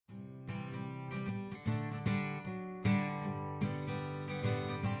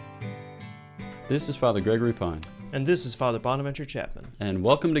This is Father Gregory Pine. And this is Father Bonaventure Chapman. And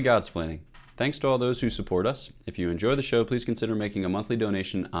welcome to Godsplaining. Thanks to all those who support us. If you enjoy the show, please consider making a monthly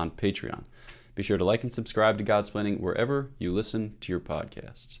donation on Patreon. Be sure to like and subscribe to Godsplaining wherever you listen to your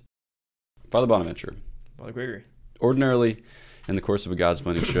podcasts. Father Bonaventure. Father Gregory. Ordinarily, in the course of a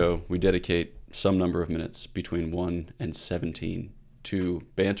Godsplaining show, we dedicate some number of minutes between 1 and 17 to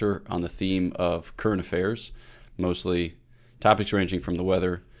banter on the theme of current affairs, mostly topics ranging from the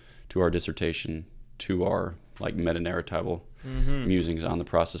weather to our dissertation to our meta-narratival musings on the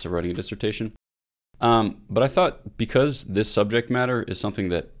process of writing a dissertation. But I thought because this subject matter is something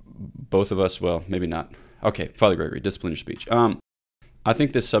that both of us, well, maybe not. Okay, Father Gregory, discipline your speech. I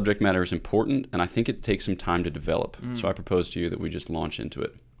think this subject matter is important, and I think it takes some time to develop. So I propose to you that we just launch into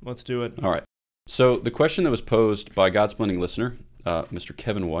it. Let's do it. All right. So the question that was posed by Godsplaining listener, Mr.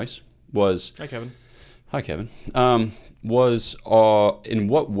 Kevin Weiss, was... Hi, Kevin. Hi, Kevin. Was in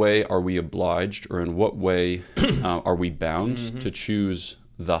what way are we obliged, or in what way are we bound to choose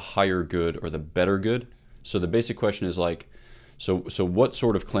the higher good or the better good? So the basic question is so what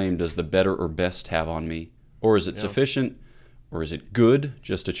sort of claim does the better or best have on me? Or is it sufficient, or is it good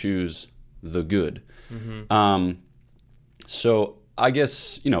just to choose the good? So I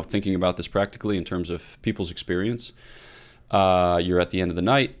guess, thinking about this practically in terms of people's experience, you're at the end of the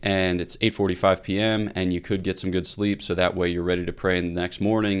night and it's 8:45 p.m. and you could get some good sleep, so that way you're ready to pray in the next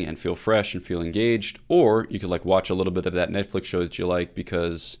morning and feel fresh and feel engaged. Or you could watch a little bit of that Netflix show that you like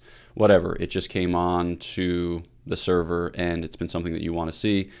because whatever, it just came on to the server and it's been something that you want to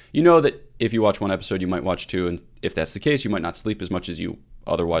see. You know that if you watch one episode, you might watch two, and if that's the case, you might not sleep as much as you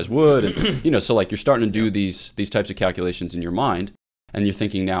otherwise would. And so you're starting to do these types of calculations in your mind, and you're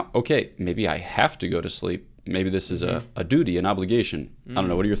thinking now, okay, maybe I have to go to sleep. Maybe this is a duty, an obligation. I don't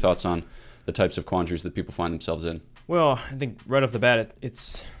know. What are your thoughts on the types of quandaries that people find themselves in? Well, I think right off the bat, it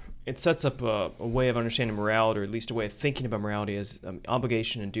sets up a way of understanding morality, or at least a way of thinking about morality as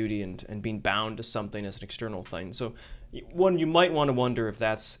obligation and duty and being bound to something as an external thing. So you might want to wonder if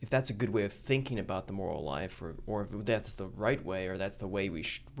that's a good way of thinking about the moral life, or if that's the right way, or that's the way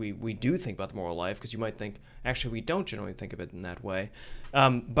we do think about the moral life, because you might think, actually, we don't generally think of it in that way.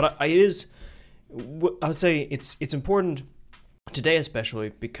 But it is... I would say it's important today, especially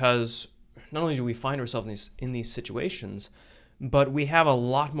because not only do we find ourselves in these situations, but we have a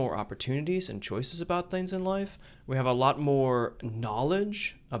lot more opportunities and choices about things in life. We have a lot more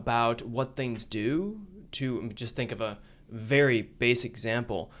knowledge about what things do. To just think of a very basic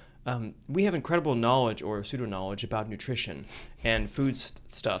example, we have incredible knowledge or pseudo-knowledge about nutrition and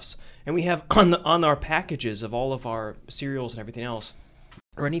foodstuffs, and we have on our packages of all of our cereals and everything else,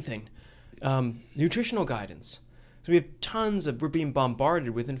 or anything, nutritional guidance. So we're being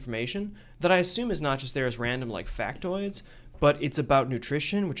bombarded with information that I assume is not just there as random factoids, but it's about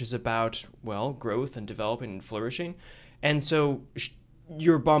nutrition, which is about, growth and developing and flourishing. And so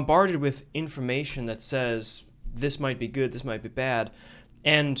you're bombarded with information that says this might be good, this might be bad,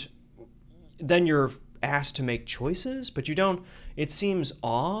 and then you're asked to make choices, but you don't. It seems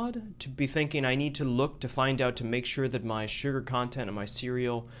odd to be thinking I need to look to find out, to make sure that my sugar content in my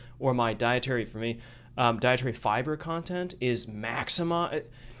cereal or my dietary fiber content is maximized.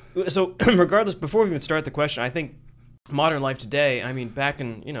 So regardless, before we even start the question, I think modern life today, back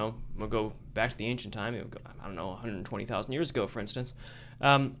in, we'll go back to the ancient time, I don't know, 120,000 years ago, for instance,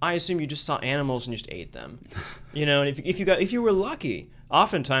 I assume you just saw animals and just ate them. And if you were lucky,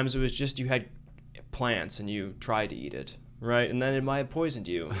 oftentimes it was just you had plants and you tried to eat it, right? And then it might have poisoned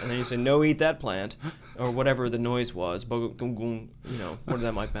you, and then you say, no, eat that plant, or whatever the noise was, whatever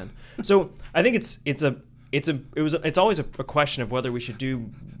that might have been. So I think it's always a question of whether we should do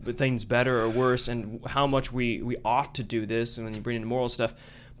things better or worse, and how much we ought to do this, and then you bring in moral stuff.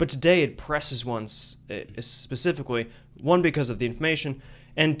 But today it presses one specifically, one, because of the information,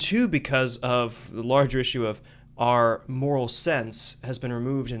 and two, because of the larger issue of our moral sense has been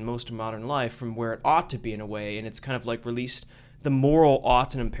removed in most of modern life from where it ought to be, in a way, and it's kind of released. The moral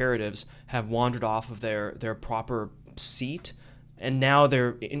oughts and imperatives have wandered off of their proper seat, and now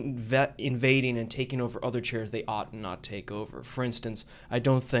they're invading and taking over other chairs they ought not take over. For instance, I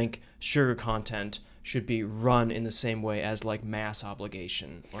don't think sugar content should be run in the same way as mass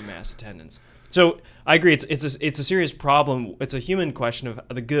obligation or mass attendance. So I agree, it's a serious problem. It's a human question of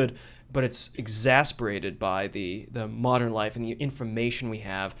the good, but it's exasperated by the modern life and the information we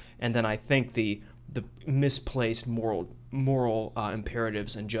have, and then I think the misplaced moral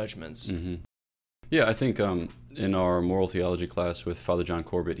imperatives and judgments. Mm-hmm. Yeah, I think in our moral theology class with Father John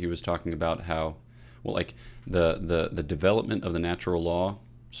Corbett, he was talking about how, the development of the natural law.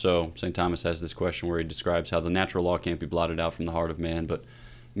 So St. Thomas has this question where he describes how the natural law can't be blotted out from the heart of man, but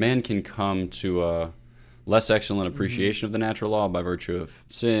man can come to a less excellent appreciation of the natural law by virtue of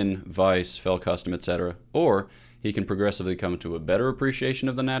sin, vice, fell custom, etc., or he can progressively come to a better appreciation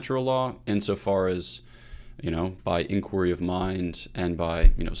of the natural law insofar as, by inquiry of mind and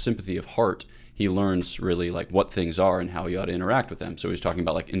by, sympathy of heart, he learns really like what things are and how he ought to interact with them. So he's talking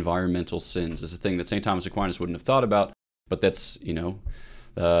about like environmental sins is a thing that St. Thomas Aquinas wouldn't have thought about, but that's,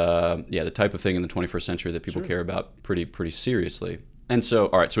 the type of thing in the 21st century that people care about pretty seriously. And so,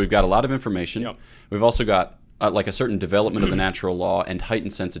 all right, so we've got a lot of information. Yep. We've also got like a certain development of the natural law and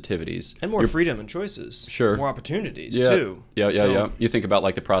heightened sensitivities. And more freedom and choices. Sure. More opportunities, too. Yeah. You think about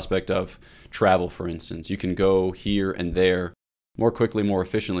like the prospect of travel, for instance. You can go here and there more quickly, more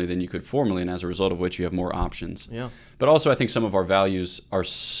efficiently than you could formerly, and as a result of which you have more options. Yeah. But also I think some of our values are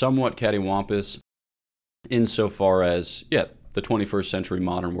somewhat cattywampus insofar as, the 21st century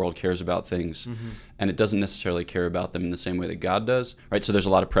modern world cares about things, and it doesn't necessarily care about them in the same way that God does, right? So there's a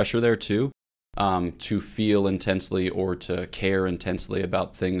lot of pressure there too, to feel intensely or to care intensely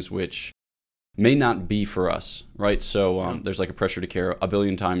about things which may not be for us, right? So there's like a pressure to care a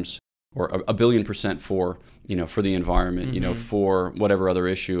billion times or a billion percent for, for the environment, for whatever other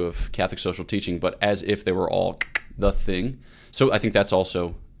issue of Catholic social teaching, but as if they were all the thing. So I think that's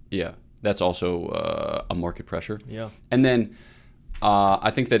also, a market pressure. Yeah. And then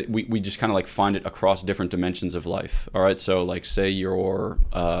I think that we just kind of like find it across different dimensions of life. All right. So like say you're,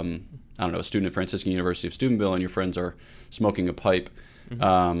 a student at Franciscan University of Steubenville and your friends are smoking a pipe,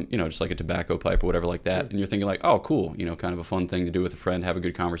 just like a tobacco pipe or whatever like that. Sure. And you're thinking like, oh, cool, kind of a fun thing to do with a friend, have a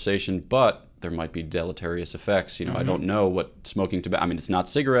good conversation, but there might be deleterious effects. I don't know what smoking tobacco, it's not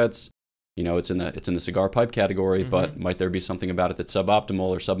cigarettes. It's in the cigar pipe category, but might there be something about it that's suboptimal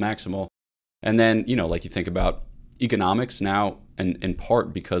or submaximal? And then, like you think about economics now, and in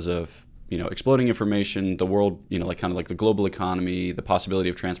part because of, exploding information, the world, like kind of like the global economy, the possibility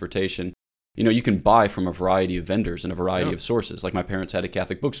of transportation, you can buy from a variety of vendors and a variety of sources. Like my parents had a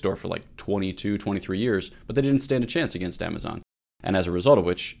Catholic bookstore for like 22, 23 years, but they didn't stand a chance against Amazon. And as a result of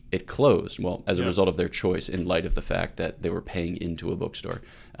which, it closed. Well, as a result of their choice in light of the fact that they were paying into a bookstore,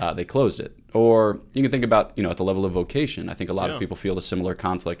 they closed it. Or you can think about, at the level of vocation. I think a lot of people feel a similar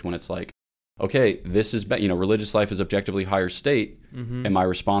conflict when it's like, okay, this is, religious life is objectively higher state. Am I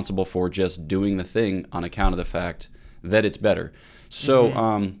responsible for just doing the thing on account of the fact that it's better?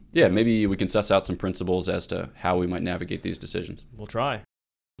 So, maybe we can suss out some principles as to how we might navigate these decisions. We'll try.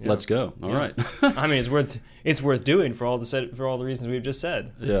 Yeah. Let's go. All right. It's worth doing for all the reasons we've just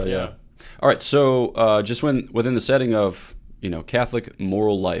said. Yeah. All right. So, just within the setting of Catholic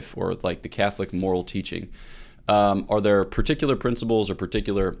moral life or like the Catholic moral teaching, are there particular principles or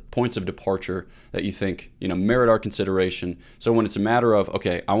particular points of departure that you think merit our consideration? So when it's a matter of,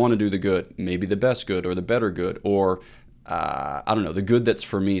 okay, I want to do the good, maybe the best good or the better good, or the good that's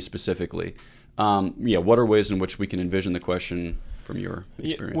for me specifically. What are ways in which we can envision the question from your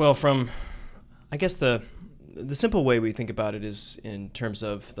experience? Well, I guess the simple way we think about it is in terms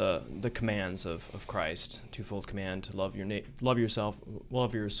of the commands of Christ, twofold command to love yourself,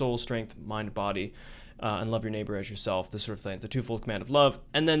 love your soul, strength, mind, body, and love your neighbor as yourself, this sort of thing, the twofold command of love.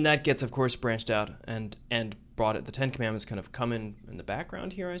 And then that gets, of course, branched out and brought it. The Ten Commandments kind of come in the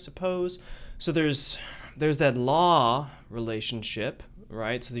background here, I suppose. So there's that law relationship,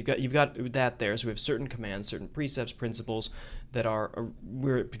 right? So you've got that there. So we have certain commands, certain precepts, principles that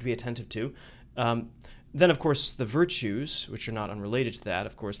we're to be attentive to. Then, of course, the virtues, which are not unrelated to that,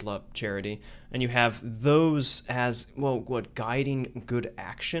 of course, love, charity, and you have those as, guiding good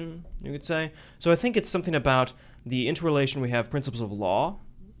action, you could say. So I think it's something about the interrelation. We have principles of law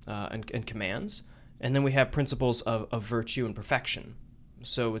and commands, and then we have principles of virtue and perfection.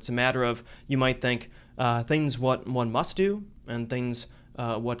 So it's a matter of, you might think, things what one must do, and things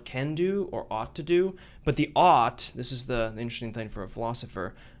what can do or ought to do. But the ought, this is the interesting thing for a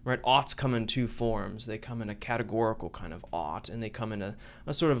philosopher, right? Oughts come in two forms. They come in a categorical kind of ought, and they come in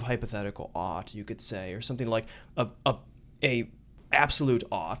a sort of hypothetical ought, you could say, or something like a absolute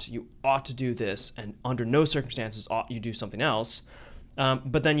ought. You ought to do this, and under no circumstances ought you do something else.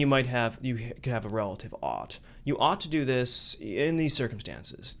 But then you could have a relative ought. You ought to do this in these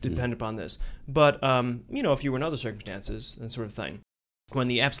circumstances, dependent upon this. But if you were in other circumstances, that sort of thing, when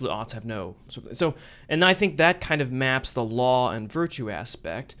the absolute oughts have no. So, and I think that kind of maps the law and virtue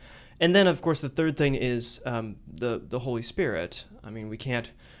aspect. And then, of course, the third thing is the Holy Spirit. We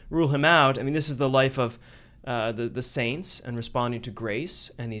can't rule him out. This is the life of the saints and responding to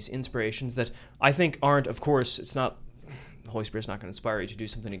grace and these inspirations that I think aren't, of course, it's not, the Holy Spirit's not going to inspire you to do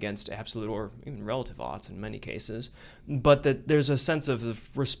something against absolute or even relative oughts in many cases, but that there's a sense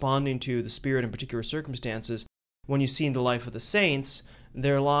of responding to the Spirit in particular circumstances. When you see in the life of the saints,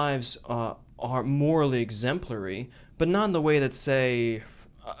 their lives are morally exemplary, but not in the way that, say,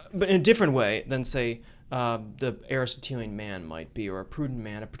 but in a different way than, say, the Aristotelian man might be, or a prudent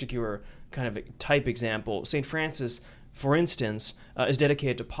man, a particular kind of type example. St. Francis, for instance, is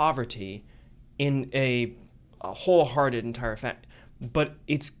dedicated to poverty in a wholehearted entire fact. But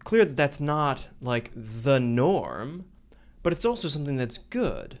it's clear that that's not like the norm, but it's also something that's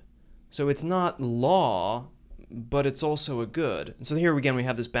good. So it's not law, but it's also a good. And so here again we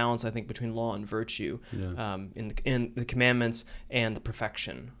have this balance, I think, between law and virtue in the commandments and the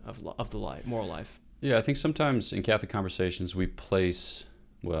perfection of the life, moral life. Yeah, I think sometimes in Catholic conversations we place,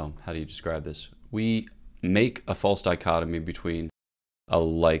 well, how do you describe this? We make a false dichotomy between a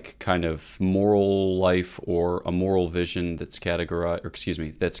like kind of moral life or a moral vision that's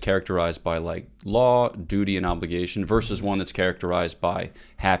characterized by like law, duty, and obligation versus one that's characterized by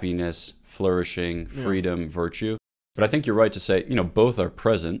happiness, flourishing, freedom, virtue. But I think you're right to say, both are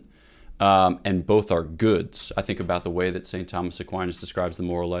present and both are goods. I think about the way that St. Thomas Aquinas describes the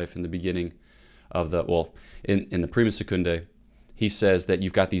moral life in the beginning of in the Prima Secundae. He says that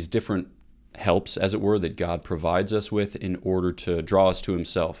you've got these different helps, as it were, that God provides us with in order to draw us to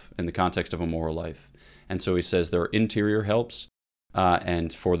himself in the context of a moral life. And so he says there are interior helps,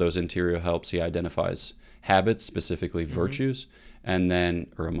 and for those interior helps he identifies habits, specifically virtues, and then,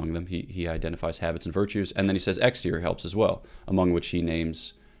 or among them, he identifies habits and virtues, and then he says exterior helps as well, among which he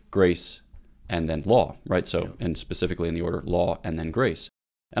names grace and then law, right? So, and specifically in the order law and then grace.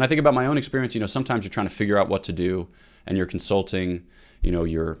 And I think about my own experience, sometimes you're trying to figure out what to do, and you're consulting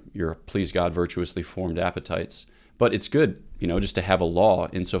your please God virtuously formed appetites. But it's good, just to have a law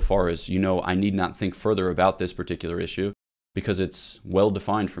insofar as, I need not think further about this particular issue because it's well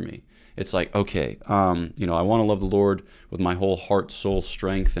defined for me. It's like, okay, I want to love the Lord with my whole heart, soul,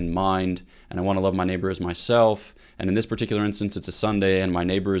 strength, and mind, and I want to love my neighbor as myself. And in this particular instance, it's a Sunday, and my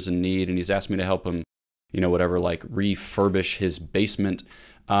neighbor is in need, and he's asked me to help him, like refurbish his basement.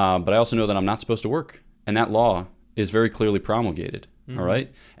 But I also know that I'm not supposed to work, and that law is very clearly promulgated. All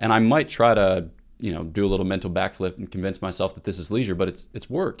right. And I might try to, do a little mental backflip and convince myself that this is leisure, but it's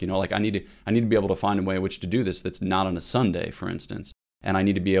work. Like I need to be able to find a way in which to do this that's not on a Sunday, for instance. And I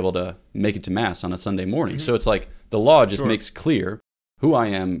need to be able to make it to Mass on a Sunday morning. So it's like the law just makes clear who I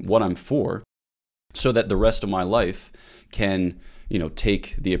am, what I'm for, so that the rest of my life can,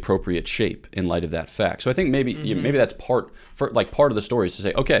 take the appropriate shape in light of that fact. So I think maybe that's part of the story is to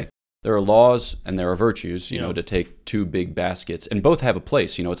say, okay, there are laws and there are virtues, to take two big baskets, and both have a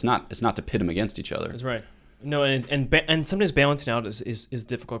place. It's not to pit them against each other. That's right. No, and sometimes balancing out is a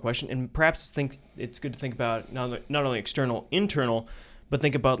difficult question, and perhaps it's good to think about not only external, internal, but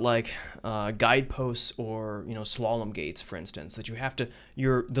think about like guideposts or slalom gates, for instance, that you have to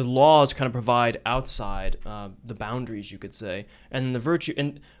the laws kind of provide outside the boundaries, you could say, and the virtue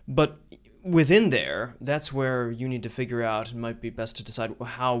but within there, that's where you need to figure out, it might be best to decide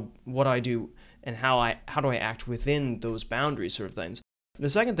what I do and how do I act within those boundaries, sort of things. The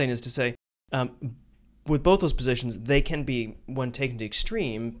second thing is to say, with both those positions, they can be, when taken to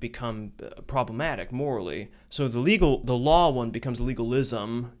extreme, become problematic morally. So the law one becomes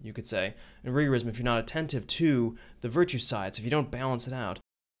legalism, you could say, and rigorism if you're not attentive to the virtue sides, if you don't balance it out.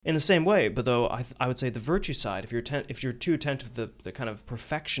 In the same way, but though I would say the virtue side, if you're too attentive to the kind of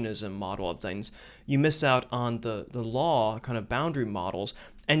perfectionism model of things, you miss out on the law kind of boundary models,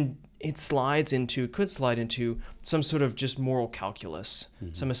 and it could slide into some sort of just moral calculus,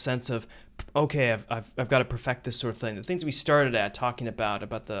 some sense of, okay, I've got to perfect this sort of thing. The things we started at talking about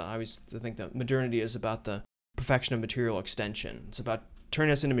I always think that modernity is about the perfection of material extension. It's about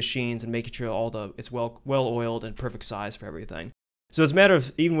turning us into machines and making sure it's well oiled and perfect size for everything. So it's a matter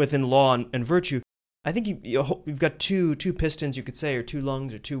of, even within law and virtue, I think you've got two pistons, you could say, or two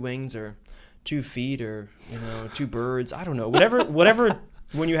lungs, or two wings, or 2 feet, or two birds. I don't know. Whatever.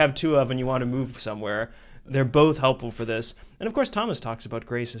 When you have two of and you want to move somewhere, they're both helpful for this. And of course, Thomas talks about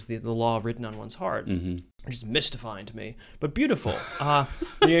grace as the law written on one's heart, which is mystifying to me, but beautiful.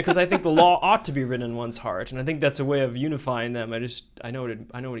 Because I think the law ought to be written on one's heart, and I think that's a way of unifying them. I know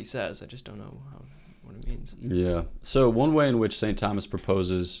what he says. I just don't know what it means. Yeah. So one way in which St. Thomas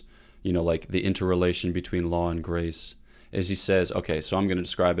proposes, like the interrelation between law and grace, is he says, okay, so I'm going to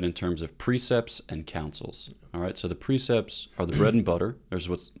describe it in terms of precepts and counsels. All right, so the precepts are the bread and butter. There's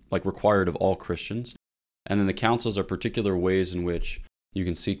what's like required of all Christians. And then the counsels are particular ways in which you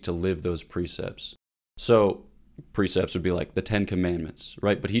can seek to live those precepts. So precepts would be like the 10 Commandments,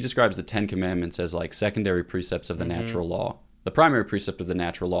 right? But he describes the 10 Commandments as like secondary precepts of the natural law. The primary precept of the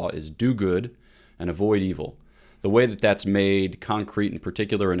natural law is do good and avoid evil. the way that that's made concrete and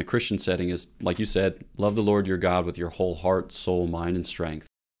particular in a Christian setting is, like you said, love the Lord your God with your whole heart, soul, mind, and strength,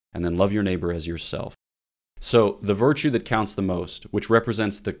 and then love your neighbor as yourself. So the virtue that counts the most, which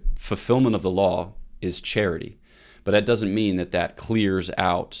represents the fulfillment of the law, is charity. But that doesn't mean that that clears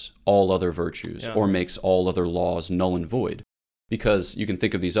out all other virtues or makes all other laws null and void. Because you can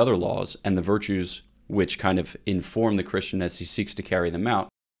think of these other laws and the virtues which kind of inform the Christian as he seeks to carry them out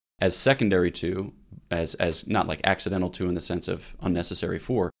as secondary to, as not like accidental to in the sense of unnecessary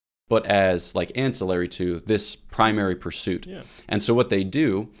for, but as like ancillary to this primary pursuit. Yeah. And so what they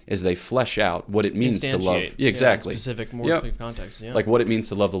do is they flesh out what it means to love. Yeah, exactly. Specific, more specific context. Yeah. Like what it means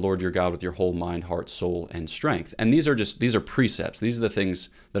to love the Lord your God with your whole mind, heart, soul, and strength. And these are precepts. These are the things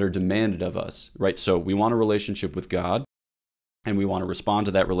that are demanded of us, right? So we want a relationship with God, and we want to respond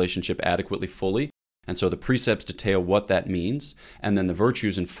to that relationship adequately, fully. And so the precepts detail what that means, and then the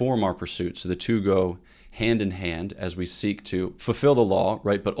virtues inform our pursuit. So the two go hand in hand as we seek to fulfill the law,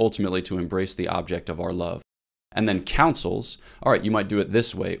 right, but ultimately to embrace the object of our love. And then counsels, all right, you might do it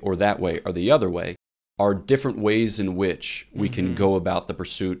this way or that way or the other way, are different ways in which we can go about the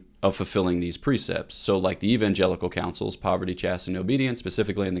pursuit of fulfilling these precepts. So like the evangelical counsels, poverty, chastity, and obedience,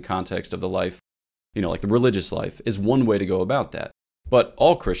 specifically in the context of the life, like the religious life, is one way to go about that. But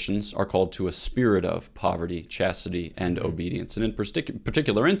all Christians are called to a spirit of poverty, chastity, and obedience. And in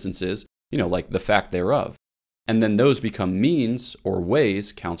particular instances, like the fact thereof. And then those become means or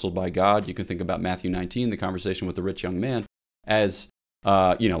ways counseled by God. You can think about Matthew 19, the conversation with the rich young man, as,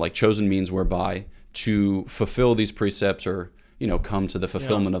 like chosen means whereby to fulfill these precepts or, come to the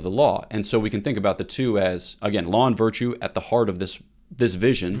fulfillment of the law. And so we can think about the two as, again, law and virtue at the heart of this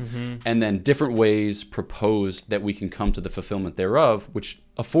vision, and then different ways proposed that we can come to the fulfillment thereof, which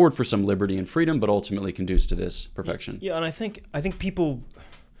afford for some liberty and freedom, but ultimately conduce to this perfection. Yeah, and I think people...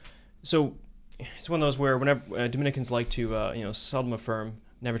 So it's one of those where whenever Dominicans like to, seldom affirm,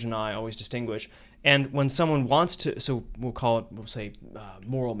 never deny, always distinguish. And when someone wants to, so we'll say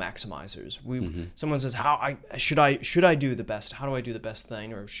moral maximizers. Someone says, should I do the best? How do I do the best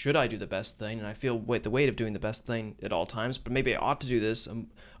thing? Or should I do the best thing? And I feel the weight of doing the best thing at all times, but maybe I ought to do this,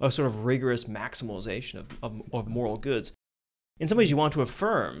 a sort of rigorous maximalization of moral goods. In some ways I want to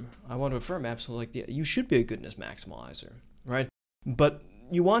affirm absolutely, you should be a goodness maximizer, right? But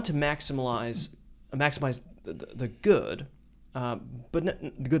you want to maximize the good, but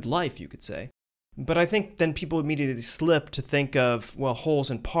the good life, you could say. But I think then people immediately slip to think of, wholes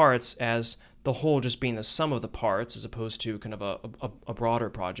and parts as the whole just being the sum of the parts, as opposed to kind of a broader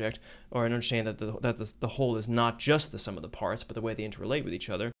project, or an understanding that the whole is not just the sum of the parts, but the way they interrelate with each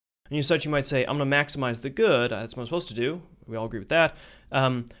other. And you might say, I'm going to maximize the good. That's what I'm supposed to do. We all agree with that.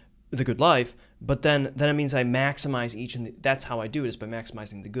 The good life, but then it means I maximize each, and that's how I do it, is by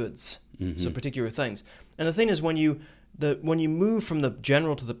maximizing the goods, so particular things. And the thing is, when you move from the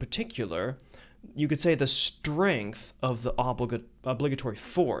general to the particular, you could say the strength of the obligatory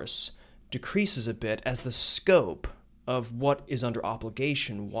force decreases a bit as the scope of what is under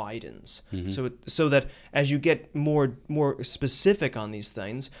obligation widens. So that as you get more specific on these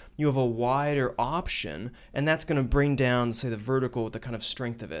things, you have a wider option, and that's going to bring down, say, the kind of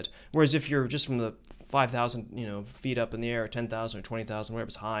strength of it. Whereas if you're just from the 5,000 feet up in the air, or 10,000 or 20,000, whatever,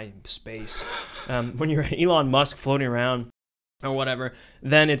 it's high space. When you're Elon Musk floating around or whatever,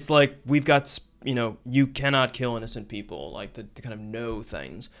 then it's like we've got, you cannot kill innocent people, like the kind of no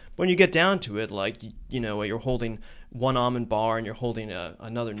things. When you get down to it, like, you're holding one almond bar and you're holding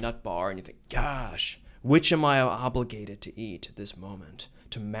another nut bar, and you think, gosh, which am I obligated to eat at this moment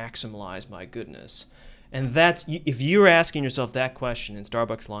to maximize my goodness? And that, if you're asking yourself that question in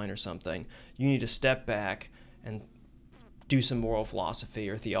Starbucks line or something, you need to step back and do some moral philosophy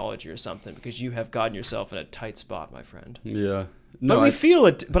or theology or something, because you have gotten yourself in a tight spot, my friend. Yeah. No, but we feel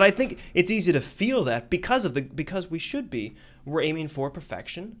it. But I think it's easy to feel that because we should be. We're aiming for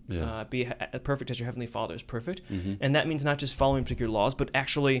perfection. Yeah. Be perfect as your heavenly Father is perfect, and that means not just following particular laws, but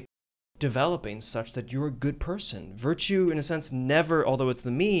actually developing such that you're a good person. Virtue, in a sense, never, although it's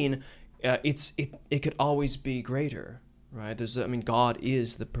the mean, it could always be greater. Right? God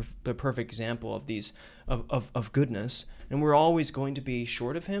is the perfect example of these of goodness, and we're always going to be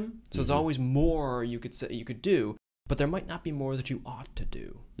short of Him. So there's always more you could do. But there might not be more that you ought to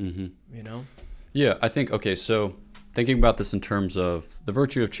do, Yeah, I think, okay, so thinking about this in terms of the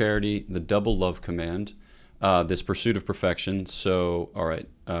virtue of charity, the double love command, this pursuit of perfection. So, all right,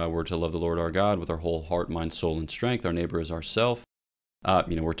 we're to love the Lord our God with our whole heart, mind, soul, and strength. Our neighbor is ourself.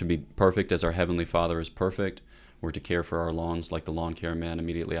 We're to be perfect as our heavenly Father is perfect. We're to care for our lawns like the lawn care man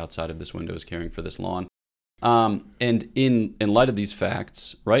immediately outside of this window is caring for this lawn. And in light of these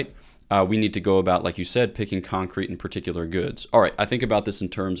facts, right, we need to go about, like you said, picking concrete and particular goods. All right, I think about this in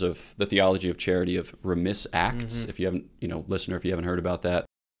terms of the theology of charity of remiss acts. If you haven't, listener, if you haven't heard about that,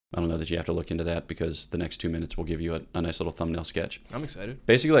 I don't know that you have to look into that, because the next 2 minutes will give you a nice little thumbnail sketch. I'm excited.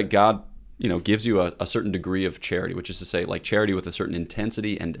 Basically, like God, gives you a certain degree of charity, which is to say, like charity with a certain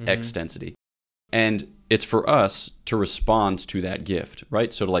intensity and extensity. And it's for us to respond to that gift,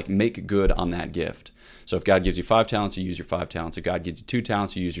 right? So to like make good on that gift. So if God gives you 5 talents, you use your 5 talents. If God gives you 2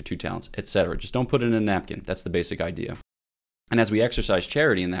 talents, you use your 2 talents, etc. Just don't put it in a napkin. That's the basic idea. And as we exercise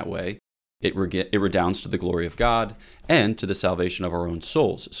charity in that way, it redounds to the glory of God and to the salvation of our own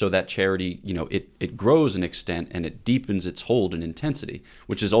souls. So that charity, it grows in extent and it deepens its hold and intensity,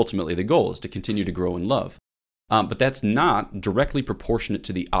 which is ultimately the goal, is to continue to grow in love. But that's not directly proportionate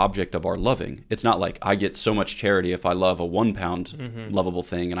to the object of our loving. It's not like I get so much charity if I love a 1 pound lovable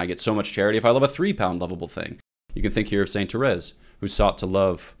thing, and I get so much charity if I love a 3 pound lovable thing. You can think here of Saint Therese, who sought to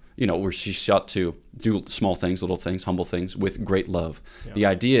love, where she sought to do small things, little things, humble things with great love. Yeah. The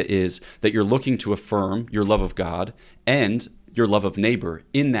idea is that you're looking to affirm your love of God and your love of neighbor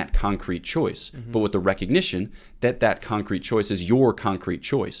in that concrete choice, but with the recognition that that concrete choice is your concrete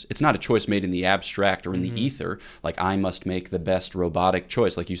choice. It's not a choice made in the abstract or in the ether, like I must make the best robotic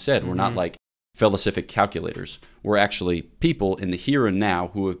choice. Like you said, we're not like felicific calculators. We're actually people in the here and now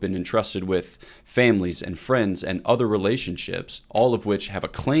who have been entrusted with families and friends and other relationships, all of which have a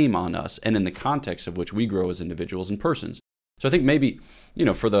claim on us and in the context of which we grow as individuals and persons. So I think maybe,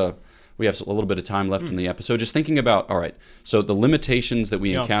 we have a little bit of time left in the episode, just thinking about, all right, so the limitations that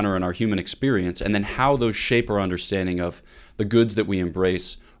we encounter in our human experience, and then how those shape our understanding of the goods that we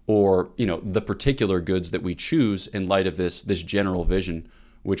embrace, or, the particular goods that we choose in light of this general vision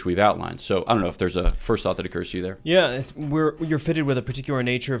which we've outlined. So I don't know if there's a first thought that occurs to you there. Yeah, you're fitted with a particular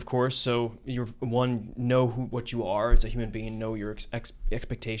nature, of course. So know what you are as a human being, know your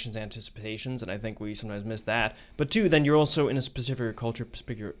expectations, anticipations, and I think we sometimes miss that. But 2, then you're also in a specific culture,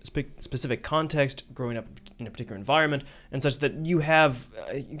 specific context, growing up in a particular environment, and such that you have,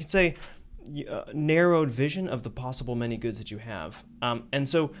 you could say, a narrowed vision of the possible many goods that you have. And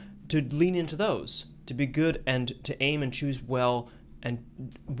so to lean into those, to be good and to aim and choose well, and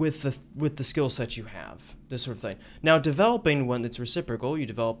with the skill set you have, this sort of thing. Now, developing one that's reciprocal, you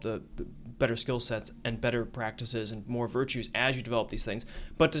develop the better skill sets and better practices and more virtues as you develop these things.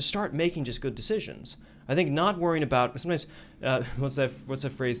 But to start making just good decisions, I think not worrying about sometimes what's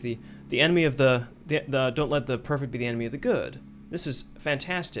that phrase? The enemy of the don't let the perfect be the enemy of the good. This is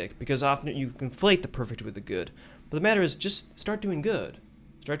fantastic because often you conflate the perfect with the good. But the matter is, just start doing good.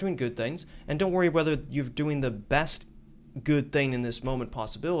 Start doing good things, and don't worry whether you're doing the best good thing in this moment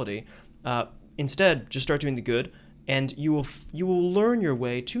possibility. Instead, just start doing the good, and you will learn your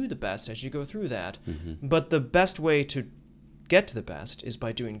way to the best as you go through that. But the best way to get to the best is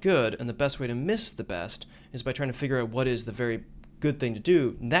by doing good, and the best way to miss the best is by trying to figure out what is the very good thing to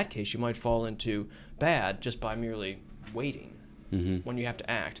do. In that case, you might fall into bad just by merely waiting when you have to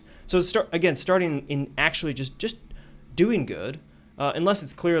act. So starting in actually just doing good. Unless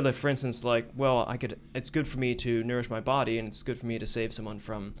it's clear that, for instance, it's good for me to nourish my body and it's good for me to save someone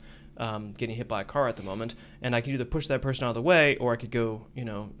from getting hit by a car at the moment, and I could either push that person out of the way or I could go,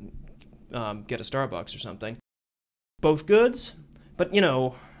 get a Starbucks or something. Both goods, but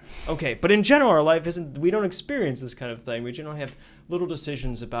okay. But in general, our life we don't experience this kind of thing. We generally have little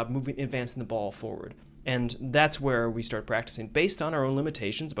decisions about advancing the ball forward. And that's where we start practicing based on our own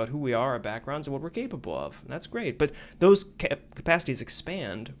limitations about who we are, our backgrounds, and what we're capable of. And that's great. But those capacities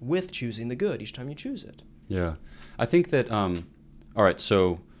expand with choosing the good each time you choose it. Yeah. I think that, all right,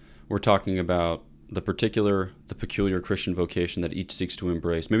 so we're talking about the peculiar Christian vocation that each seeks to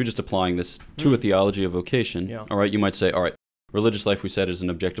embrace. Maybe just applying this to a theology of vocation. Yeah. All right, you might say, all right, religious life, we said, is an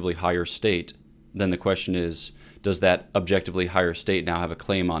objectively higher state. Then the question is, does that objectively higher state now have a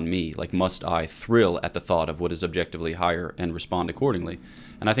claim on me? Like, must I thrill at the thought of what is objectively higher and respond accordingly?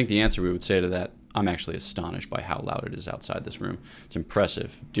 And I think the answer we would say to that, I'm actually astonished by how loud it is outside this room. It's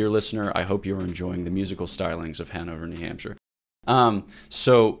impressive. Dear listener, I hope you're enjoying the musical stylings of Hanover, New Hampshire. No,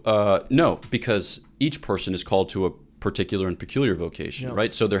 because each person is called to a particular and peculiar vocation,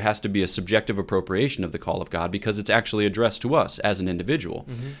 right? So there has to be a subjective appropriation of the call of God because it's actually addressed to us as an individual.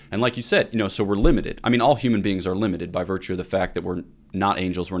 And like you said, so we're limited. I mean, all human beings are limited by virtue of the fact that we're not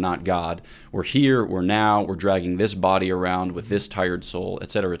angels, we're not God. We're here, we're now, we're dragging this body around with this tired soul,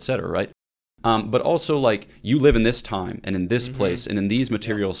 et cetera, right? But also, like, you live in this time and in this place and in these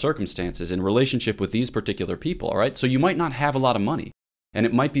material circumstances in relationship with these particular people, all right? So you might not have a lot of money. And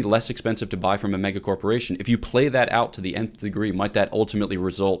it might be less expensive to buy from a mega corporation. If you play that out to the nth degree, might that ultimately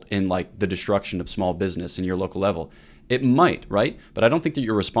result in like the destruction of small business in your local level? It might, right? But I don't think that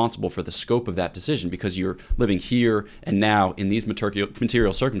you're responsible for the scope of that decision because you're living here and now in these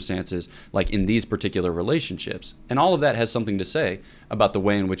material circumstances, like in these particular relationships. And all of that has something to say about the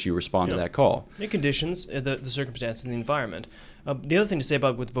way in which you respond to that call. The conditions, the circumstances, and the environment. The other thing to say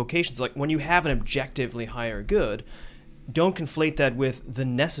about with vocations, like when you have an objectively higher good, don't conflate that with the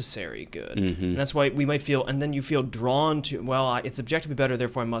necessary good. And that's why we might feel, and then you feel drawn to, well, it's objectively better,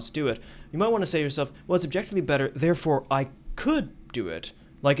 therefore I must do it. You might want to say to yourself, well, it's objectively better, therefore I could do it.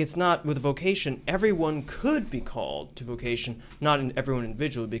 Like it's not with a vocation, everyone could be called to vocation, not everyone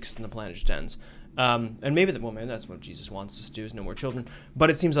individually because then the planet just ends. And maybe maybe that's what Jesus wants us to do is no more children.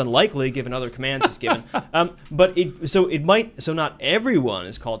 But it seems unlikely given other commands he's given. So not everyone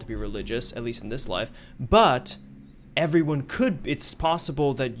is called to be religious, at least in this life, but everyone could. It's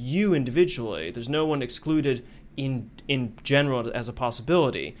possible that you individually, there's no one excluded in general as a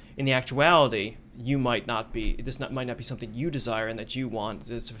possibility. In the actuality, you might not be, might not be something you desire and that you want,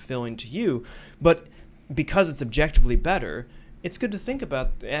 that's fulfilling to you. But because it's objectively better, it's good to think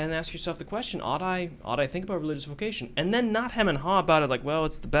about and ask yourself the question, ought I think about religious vocation? And then not hem and haw about it like, well,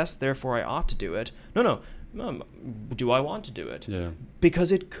 it's the best, therefore I ought to do it. No. Do I want to do it? Yeah.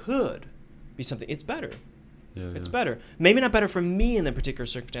 Because it could be something, it's better. It's better. Maybe not better for me in the particular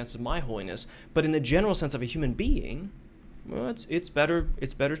circumstances of my holiness, but in the general sense of a human being, well, it's better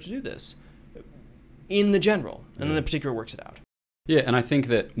to do this. In the general. And then the particular works it out. Yeah, and I think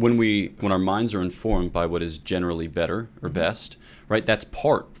that when our minds are informed by what is generally better or best, right, that's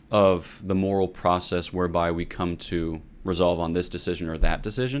part of the moral process whereby we come to resolve on this decision or that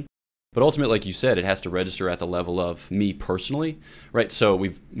decision. But ultimately, like you said, it has to register at the level of me personally, right? So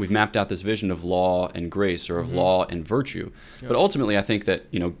we've mapped out this vision of law and grace, or of law and virtue. Yep. But ultimately, I think that,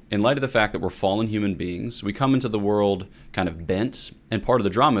 in light of the fact that we're fallen human beings, we come into the world kind of bent, and part of the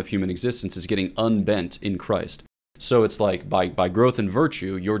drama of human existence is getting unbent in Christ. So it's like by growth in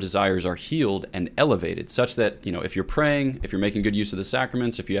virtue, your desires are healed and elevated, such that, if you're praying, if you're making good use of the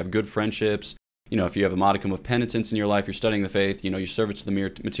sacraments, if you have good friendships, if you have a modicum of penitence in your life, you're studying the faith, your service to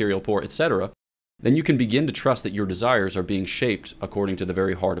the material poor, etc., then you can begin to trust that your desires are being shaped according to the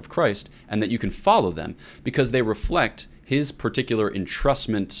very heart of Christ, and that you can follow them because they reflect his particular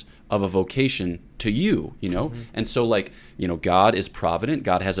entrustment of a vocation to you, And so, God is provident.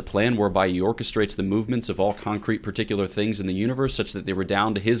 God has a plan whereby he orchestrates the movements of all concrete particular things in the universe such that they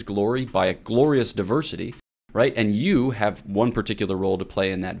redound to his glory by a glorious diversity. Right? And you have one particular role to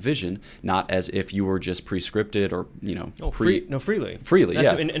play in that vision, not as if you were just prescripted or, freely. Freely,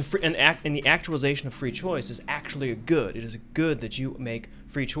 that's, yeah. And the actualization of free choice is actually a good. It is a good that you make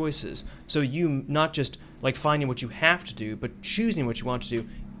free choices. So you not just like finding what you have to do, but choosing what you want to do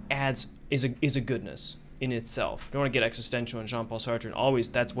is a goodness in itself. Don't want to get existential and Jean-Paul Sartre, and always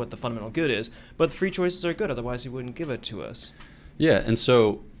that's what the fundamental good is. But free choices are good, otherwise he wouldn't give it to us. Yeah, and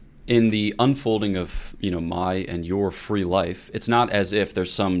so in the unfolding of, my and your free life, it's not as if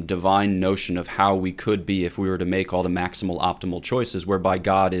there's some divine notion of how we could be if we were to make all the maximal optimal choices, whereby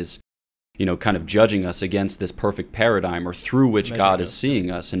God is, kind of judging us against this perfect paradigm, or through which God is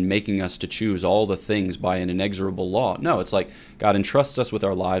seeing us and making us to choose all the things by an inexorable law. No, it's like God entrusts us with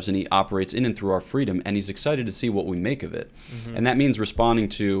our lives and he operates in and through our freedom, and he's excited to see what we make of it. And that means responding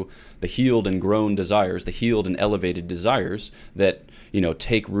to the healed and grown desires, the healed and elevated desires that,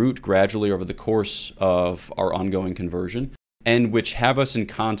 take root gradually over the course of our ongoing conversion, and which have us in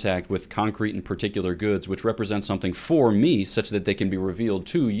contact with concrete and particular goods, which represent something for me, such that they can be revealed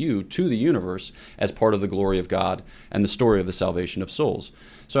to you, to the universe, as part of the glory of God and the story of the salvation of souls.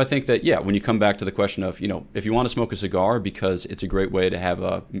 So I think that, when you come back to the question of, if you want to smoke a cigar because it's a great way to have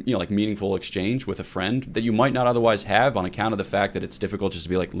a, meaningful exchange with a friend that you might not otherwise have on account of the fact that it's difficult just to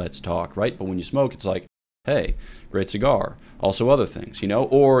be like, let's talk, right? But when you smoke, it's like, hey, great cigar. Also other things,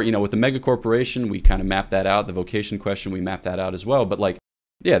 Or, with the mega corporation, we kind of map that out. The vocation question, we map that out as well. But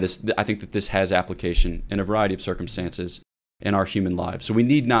I think that this has application in a variety of circumstances in our human lives. So we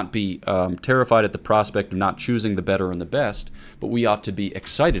need not be terrified at the prospect of not choosing the better and the best, but we ought to be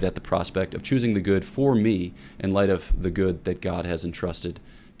excited at the prospect of choosing the good for me in light of the good that God has entrusted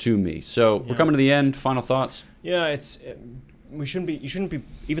to me. So we're coming to the end. Final thoughts? Yeah, you shouldn't be,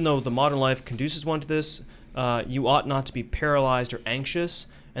 even though the modern life conduces one to this, you ought not to be paralyzed or anxious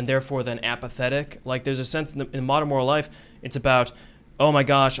and therefore then apathetic. Like there's a sense in modern moral life, it's about, oh my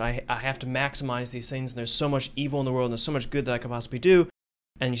gosh, I have to maximize these things, and there's so much evil in the world and there's so much good that I could possibly do.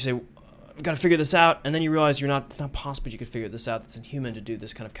 And you say, I've got to figure this out, and then you realize it's not possible you could figure this out. It's inhuman to do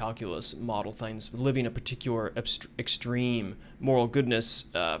this kind of calculus model things, living a particular extreme moral goodness,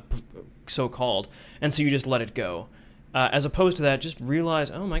 so-called. And so you just let it go. As opposed to that, just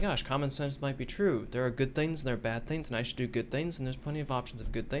realize, oh my gosh, common sense might be true. There are good things and there are bad things, and I should do good things, and there's plenty of options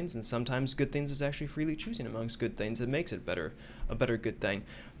of good things, and sometimes good things is actually freely choosing amongst good things that makes it a better good thing.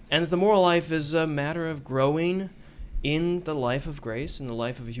 And that the moral life is a matter of growing in the life of grace, in the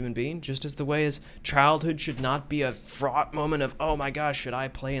life of a human being, just as the way as childhood should not be a fraught moment of, oh my gosh, should I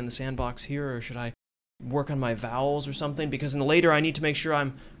play in the sandbox here, or should I work on my vowels or something, because in the later I need to make sure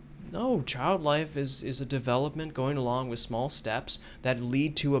No, child life is a development going along with small steps that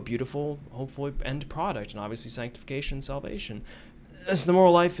lead to a beautiful, hopefully, end product, and obviously sanctification and salvation. As the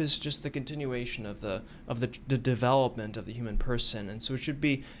moral life is just the continuation of the development of the human person, and so it should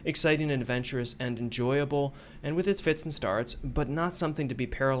be exciting and adventurous and enjoyable, and with its fits and starts, but not something to be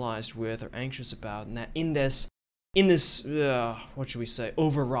paralyzed with or anxious about. And that in this what should we say,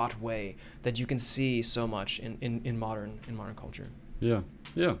 overwrought way that you can see so much in modern culture. Yeah.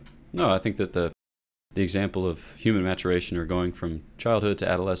 No, I think that the example of human maturation, or going from childhood to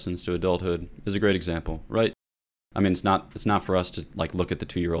adolescence to adulthood, is a great example, right? I mean, it's not for us to like look at the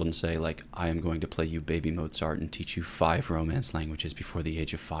 2-year-old and say like, I am going to play you baby Mozart and teach you 5 Romance languages before the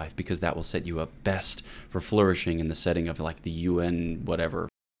age of 5, because that will set you up best for flourishing in the setting of like the UN whatever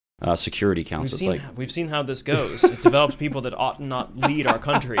Security Council. We've seen how this goes. It develops people that ought not lead our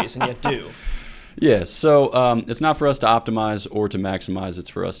countries and yet do. Yeah, so it's not for us to optimize or to maximize. It's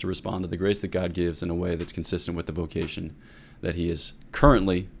for us to respond to the grace that God gives in a way that's consistent with the vocation that He is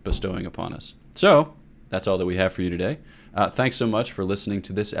currently bestowing upon us. So that's all that we have for you today. Thanks so much for listening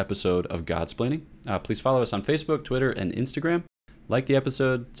to this episode of Godsplaining. Please follow us on Facebook, Twitter, and Instagram. Like the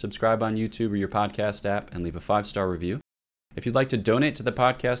episode, subscribe on YouTube or your podcast app, and leave a 5-star review. If you'd like to donate to the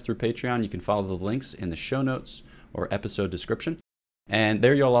podcast through Patreon, you can follow the links in the show notes or episode description. And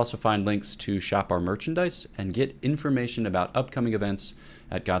there you'll also find links to shop our merchandise and get information about upcoming events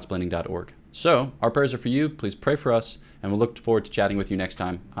at godsplaining.org. So our prayers are for you. Please pray for us, and we'll look forward to chatting with you next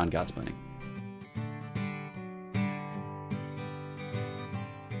time on Godsplaining.